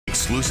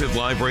exclusive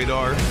live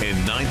radar and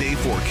 9-day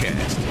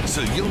forecast, so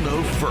you'll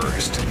know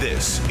first.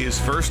 This is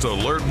First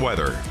Alert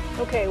Weather.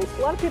 Okay,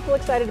 a lot of people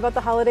excited about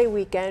the holiday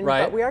weekend,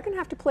 right? But we are going to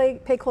have to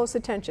pay close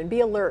attention, be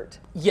alert.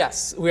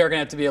 Yes, we are going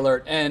to have to be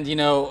alert. And, you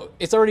know,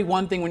 it's already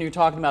one thing when you're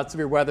talking about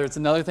severe weather. It's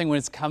another thing when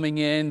it's coming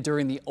in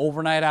during the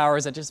overnight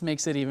hours. That just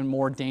makes it even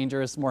more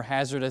dangerous, more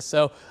hazardous.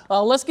 So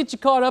let's get you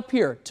caught up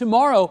here.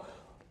 Tomorrow,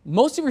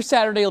 most of your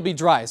Saturday will be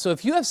dry. So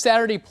if you have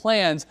Saturday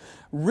plans,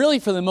 really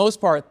for the most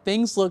part,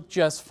 things look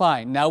just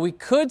fine. Now, we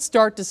could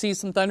start to see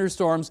some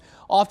thunderstorms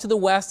off to the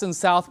west and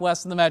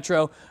southwest in the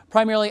metro,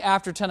 primarily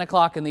after 10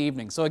 o'clock in the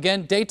evening. So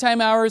again,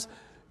 daytime hours,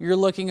 you're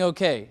looking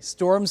okay.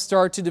 Storms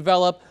start to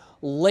develop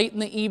late in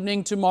the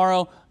evening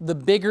tomorrow. The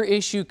bigger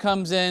issue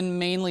comes in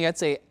mainly, I'd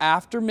say,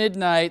 after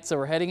midnight. So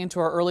we're heading into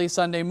our early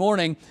Sunday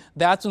morning.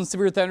 That's when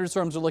severe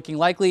thunderstorms are looking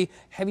likely.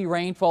 Heavy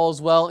rainfall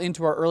as well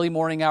into our early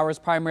morning hours,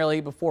 primarily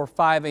before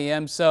 5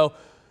 a.m. So,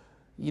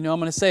 you know, I'm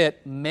going to say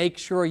it, make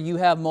sure you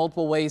have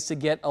multiple ways to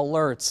get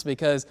alerts,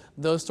 because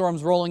those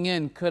storms rolling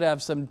in could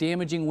have some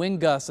damaging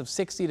wind gusts of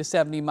 60 to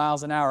 70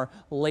 miles an hour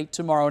late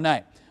tomorrow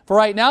night. For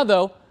right now,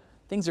 though,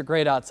 things are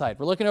great outside.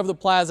 We're looking over the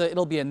plaza.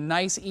 It'll be a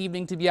nice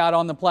evening to be out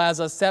on the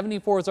plaza.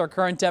 74 is our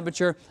current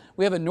temperature.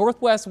 We have a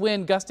northwest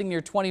wind gusting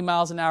near 20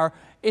 miles an hour.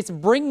 It's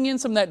bringing in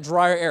some of that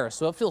drier air,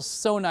 so it feels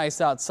so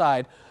nice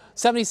outside.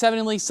 77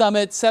 in Lee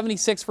Summit,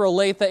 76 for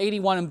Olathe,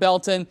 81 in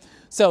Belton.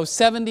 So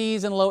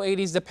 70s and low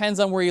 80s,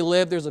 depends on where you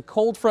live. There's a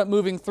cold front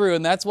moving through,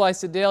 and that's why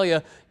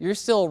Sedalia, you're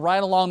still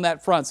right along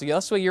that front. So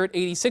that's why you're at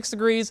 86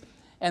 degrees,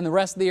 and the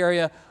rest of the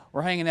area,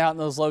 we're hanging out in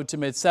those low to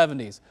mid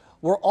 70s.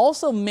 We're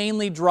also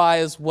mainly dry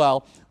as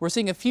well. We're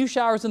seeing a few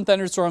showers and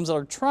thunderstorms that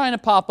are trying to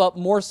pop up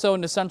more so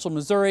into central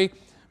Missouri.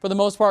 For the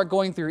most part,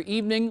 going through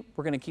evening,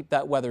 we're going to keep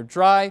that weather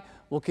dry.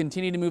 We'll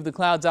continue to move the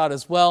clouds out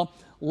as well.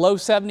 Low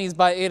 70s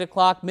by 8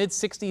 o'clock, mid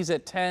 60s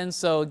at 10.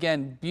 So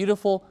again,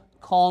 beautiful,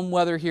 calm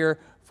weather here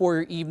for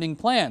your evening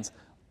plans.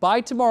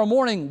 By tomorrow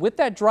morning, with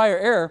that drier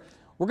air,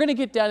 we're going to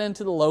get down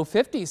into the low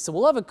 50s. So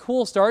we'll have a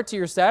cool start to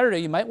your Saturday.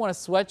 You might want a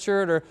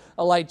sweatshirt or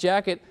a light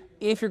jacket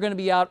if you're going to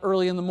be out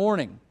early in the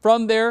morning.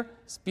 From there,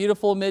 it's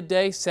beautiful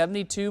midday,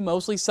 72,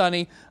 mostly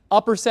sunny,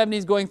 upper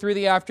 70s going through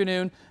the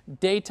afternoon.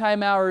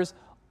 Daytime hours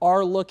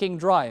are looking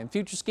dry, and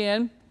Future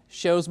Scan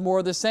shows more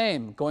of the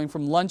same. Going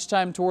from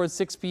lunchtime towards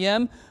 6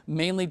 p.m.,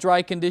 mainly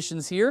dry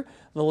conditions here.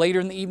 The later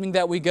in the evening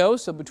that we go,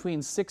 so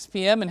between 6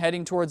 p.m. and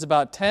heading towards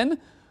about 10,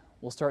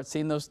 we'll start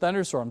seeing those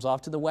thunderstorms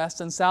off to the west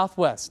and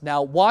southwest.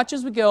 Now watch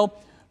as we go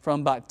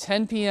from about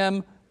 10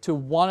 p.m. to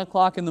 1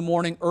 o'clock in the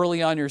morning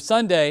early on your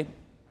Sunday.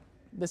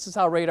 This is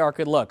how radar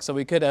could look. So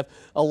we could have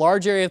a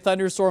large area of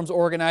thunderstorms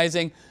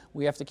organizing.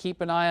 We have to keep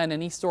an eye on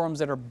any storms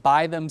that are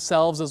by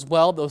themselves as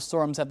well. Those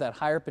storms have that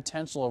higher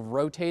potential of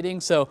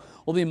rotating, so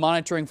we'll be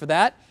monitoring for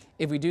that.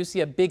 If we do see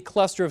a big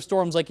cluster of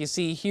storms like you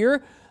see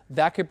here,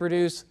 that could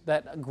produce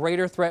that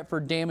greater threat for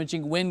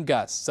damaging wind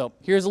gusts. So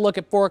here's a look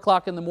at 4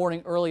 o'clock in the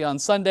morning early on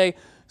Sunday.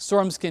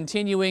 Storms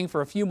continuing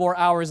for a few more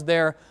hours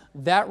there.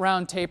 That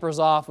round tapers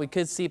off. We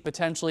could see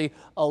potentially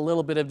a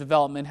little bit of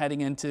development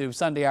heading into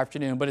Sunday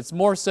afternoon, but it's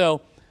more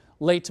so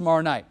late tomorrow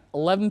night.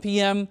 11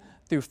 p.m.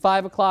 through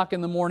 5 o'clock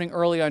in the morning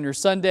early on your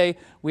Sunday.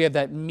 We have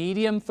that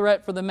medium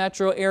threat for the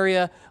metro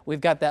area.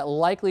 We've got that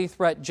likely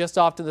threat just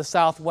off to the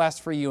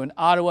southwest for you in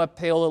Ottawa,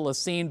 Paola,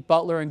 Lacine,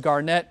 Butler, and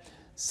Garnett.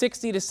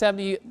 60 to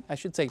 70, I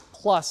should say,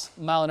 plus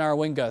mile-an-hour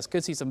wind gusts.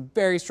 Could see some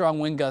very strong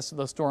wind gusts if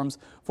those storms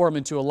form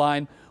into a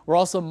line. We're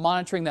also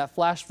monitoring that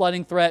flash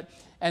flooding threat,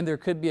 and there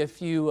could be a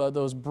few of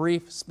those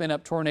brief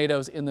spin-up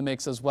tornadoes in the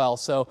mix as well.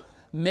 So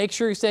make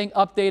sure you're staying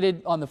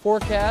updated on the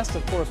forecast.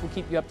 Of course, we'll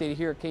keep you updated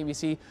here at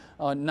KMBC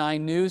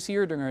 9 News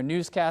here during our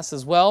newscast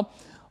as well.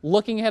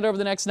 Looking ahead over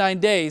the next 9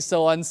 days,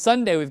 so on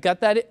Sunday, we've got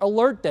that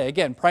alert day,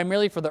 again,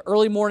 primarily for the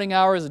early morning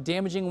hours of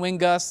damaging wind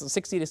gusts,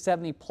 60 to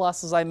 70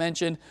 plus, as I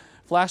mentioned.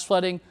 Flash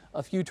flooding,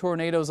 a few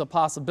tornadoes a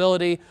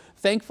possibility.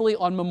 Thankfully,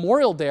 on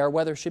Memorial Day, our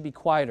weather should be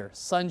quieter.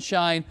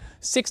 Sunshine,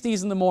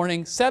 60s in the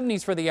morning,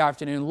 70s for the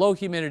afternoon, low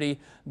humidity,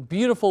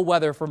 beautiful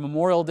weather for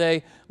Memorial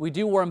Day. We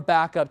do warm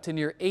back up to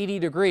near 80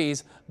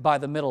 degrees by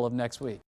the middle of next week.